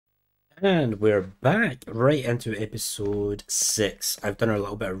And we're back right into episode 6. I've done a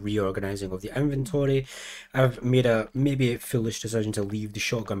little bit of reorganizing of the inventory. I've made a maybe a foolish decision to leave the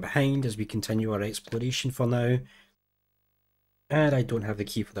shotgun behind as we continue our exploration for now. And I don't have the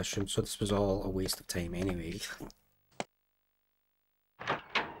key for this room, so this was all a waste of time anyway.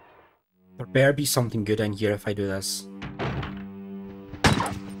 There better be something good in here if I do this.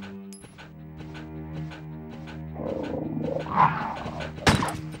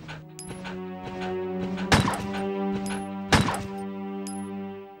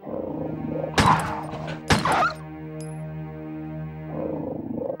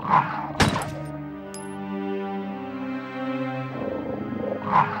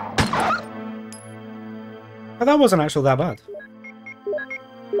 But that wasn't actually that bad.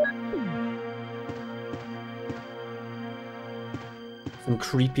 Some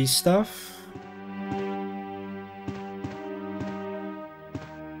creepy stuff.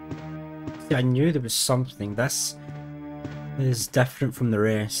 See, I knew there was something. This is different from the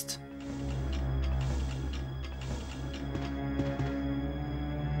rest.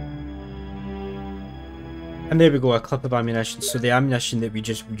 And there we go, a clip of ammunition. So the ammunition that we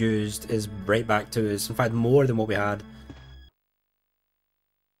just used is right back to us. In fact, more than what we had.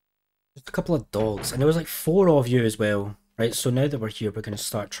 Just a couple of dogs. And there was like 4 of you as well. Right, so now that we're here, we're going to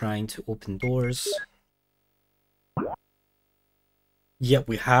start trying to open doors. Yep,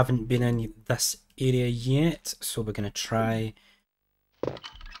 we haven't been in this area yet. So we're going to try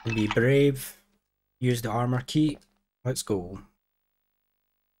and be brave. Use the armor key. Let's go.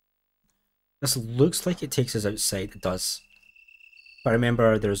 This looks like it takes us outside. It does. But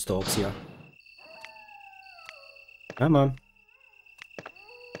remember, there's dogs here. Come on.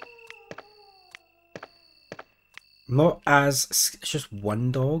 Not as... It's just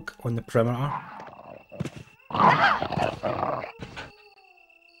one dog on the perimeter.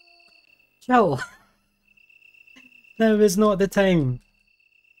 Chill. Now is not the time.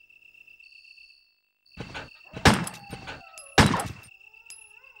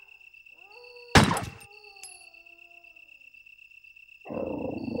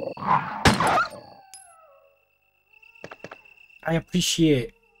 I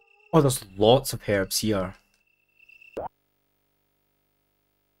appreciate... Oh, there's lots of herbs here.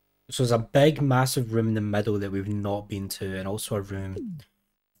 So there's a big, massive room in the middle that we've not been to, and also a room.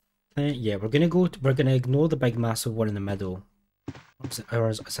 Yeah, we're gonna ignore the big, massive one in the middle. What is it? Or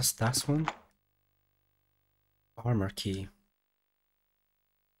is this one? Armor key.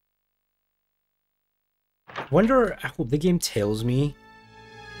 I wonder. I hope the game tells me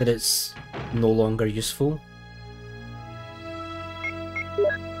that it's no longer useful.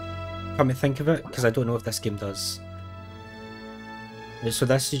 Come to think of it, because I don't know if this game does. So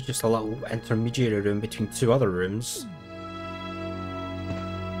this is just a little intermediary room between 2 other rooms.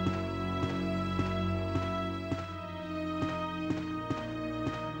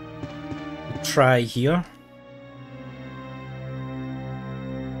 Try here.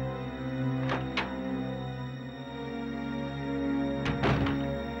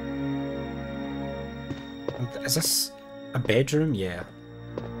 Is this a bedroom? Yeah.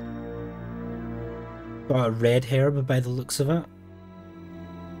 Got a red herb by the looks of it.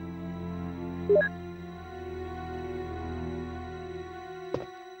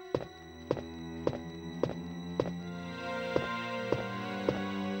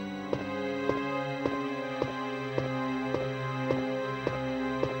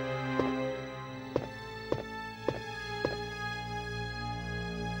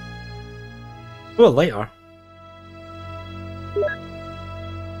 Oh, a lighter.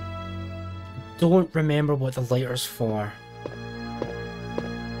 Don't remember what the lighter's for.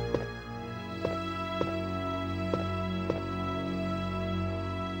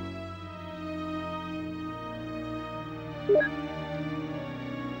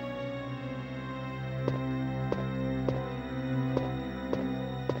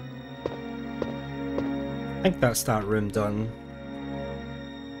 I think that's that room done.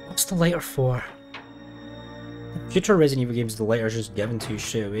 What's the lighter for? Future Resident Evil games, the lighter's just given to you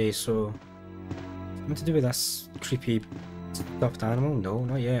straight away, so... Something to do with this creepy stuffed animal? No,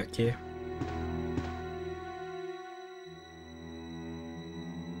 not yet, okay.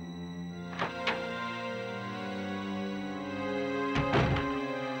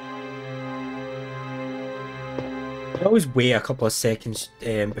 I always wait a couple of seconds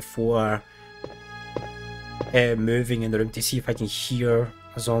before moving in the room to see if I can hear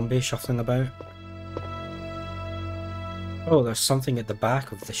a zombie shuffling about. Oh, there's something at the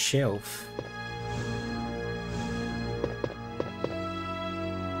back of the shelf.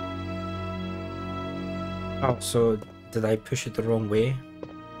 Oh, so did I push it the wrong way?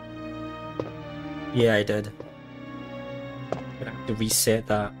 Yeah, I did. Gonna have to reset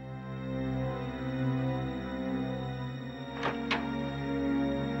that.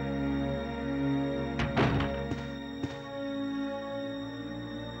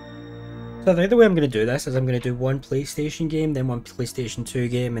 So the other way I'm going to do this is I'm going to do one PlayStation game, then one PlayStation 2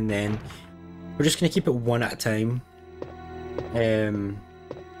 game, and then we're just going to keep it one at a time.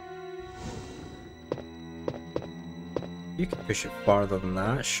 You can push it farther than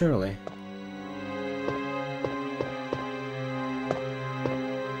that, surely.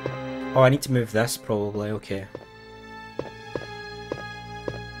 Oh, I need to move this probably, okay.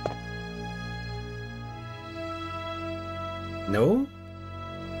 No?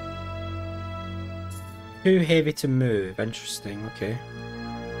 Too heavy to move, interesting, okay.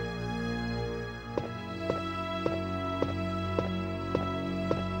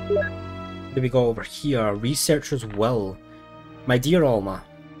 What do we got over here? Researcher's will. My dear Alma,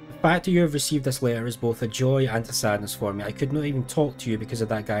 the fact that you have received this letter is both a joy and a sadness for me. I could not even talk to you because of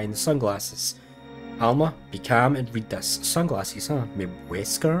that guy in the sunglasses. Alma, be calm and read this. Sunglasses, huh? Me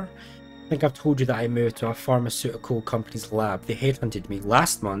whisker? I think I've told you that I moved to a pharmaceutical company's lab. They headhunted me.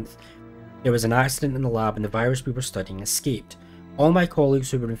 Last month, there was an accident in the lab and the virus we were studying escaped. All my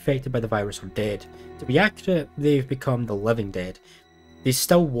colleagues who were infected by the virus are dead. To be accurate, they've become the living dead. They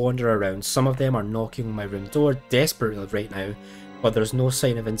still wander around. Some of them are knocking on my room door desperately right now, but there's no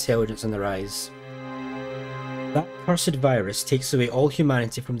sign of intelligence in their eyes. That cursed virus takes away all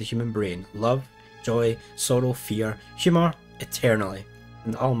humanity from the human brain. Love, joy, sorrow, fear, humour, eternally.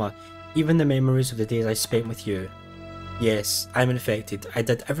 And Alma, even the memories of the days I spent with you. Yes, I'm infected. I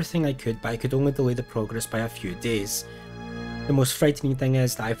did everything I could, but I could only delay the progress by a few days. The most frightening thing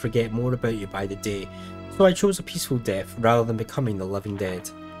is that I forget more about you by the day, so I chose a peaceful death rather than becoming the living dead.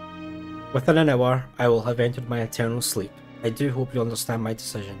 Within an hour, I will have entered my eternal sleep. I do hope you understand my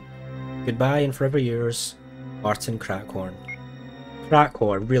decision. Goodbye and forever yours, Martin Crackhorn.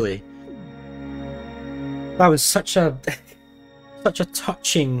 Crackhorn, really? That was such a such a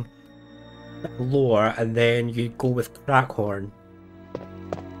touching lore, and then you go with Crackhorn.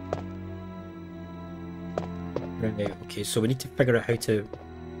 Right, okay, so we need to figure out how to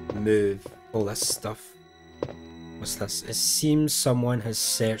move all this stuff. What's this? It seems someone has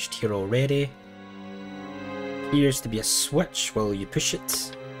searched here already. Appears to be a switch. Will you push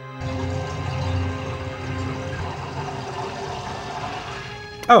it?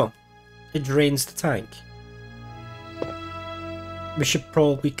 Oh, it drains the tank. We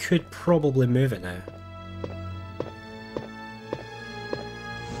could probably move it now.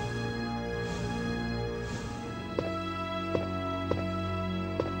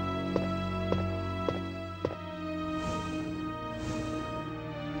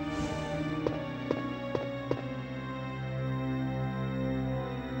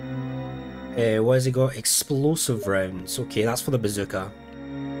 What has it got? Explosive rounds. Okay, that's for the bazooka.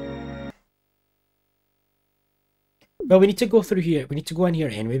 Well, we need to go through here. We need to go in here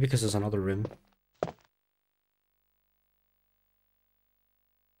anyway because there's another room.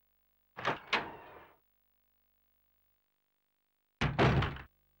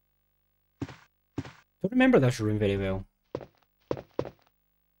 Don't remember this room very well.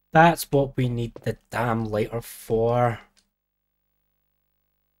 That's what we need the damn lighter for.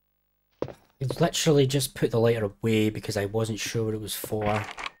 I literally just put the lighter away because I wasn't sure what it was for. And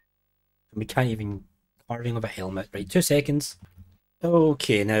we can't even... Carving of a helmet. Right, 2 seconds.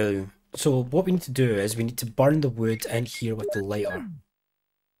 Okay, now, so what we need to do is we need to burn the wood in here with the lighter.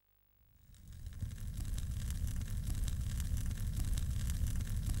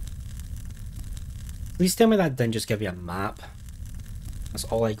 Please tell me that didn't just give you a map. That's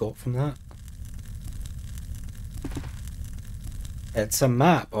all I got from that. It's a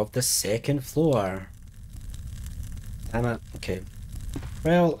map of the 2nd floor. Damn it. Okay.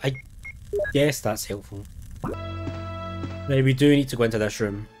 Well, I guess that's helpful. Now we do need to go into this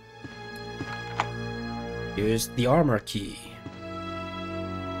room. Use the armor key.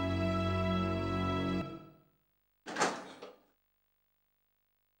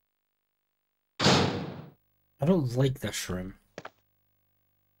 I don't like this room.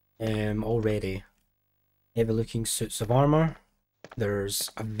 Already. Heavy looking suits of armor. There's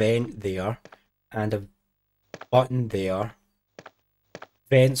a vent there and a button there.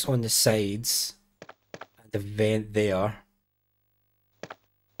 Vents on the sides and a vent there.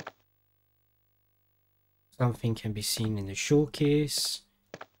 Something can be seen in the showcase.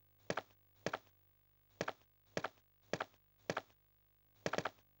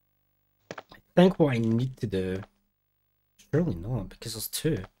 I think what I need to do... Surely not, because there's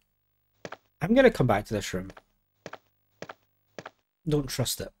 2. I'm gonna come back to this room. Don't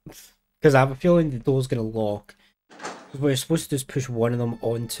trust it. Because I have a feeling the door's going to lock. What we're supposed to do is push one of them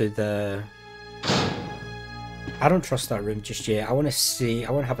onto the... I don't trust that room just yet. I want to see.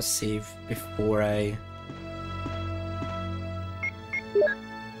 I want to have a save before I...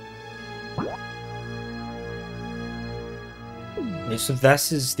 Okay, so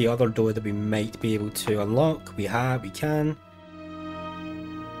this is the other door that we might be able to unlock. We can.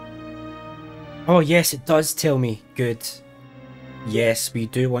 Oh yes, it does tell me. Good. Yes, we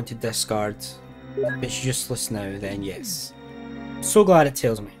do want to discard. It's useless now, then yes. So glad it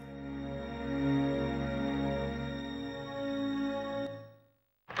tells me.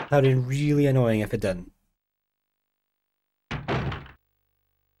 That'd be really annoying if it didn't.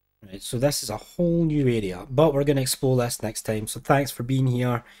 Right, so this is a whole new area, but we're going to explore this next time. So thanks for being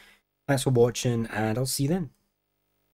here, thanks for watching, and I'll see you then.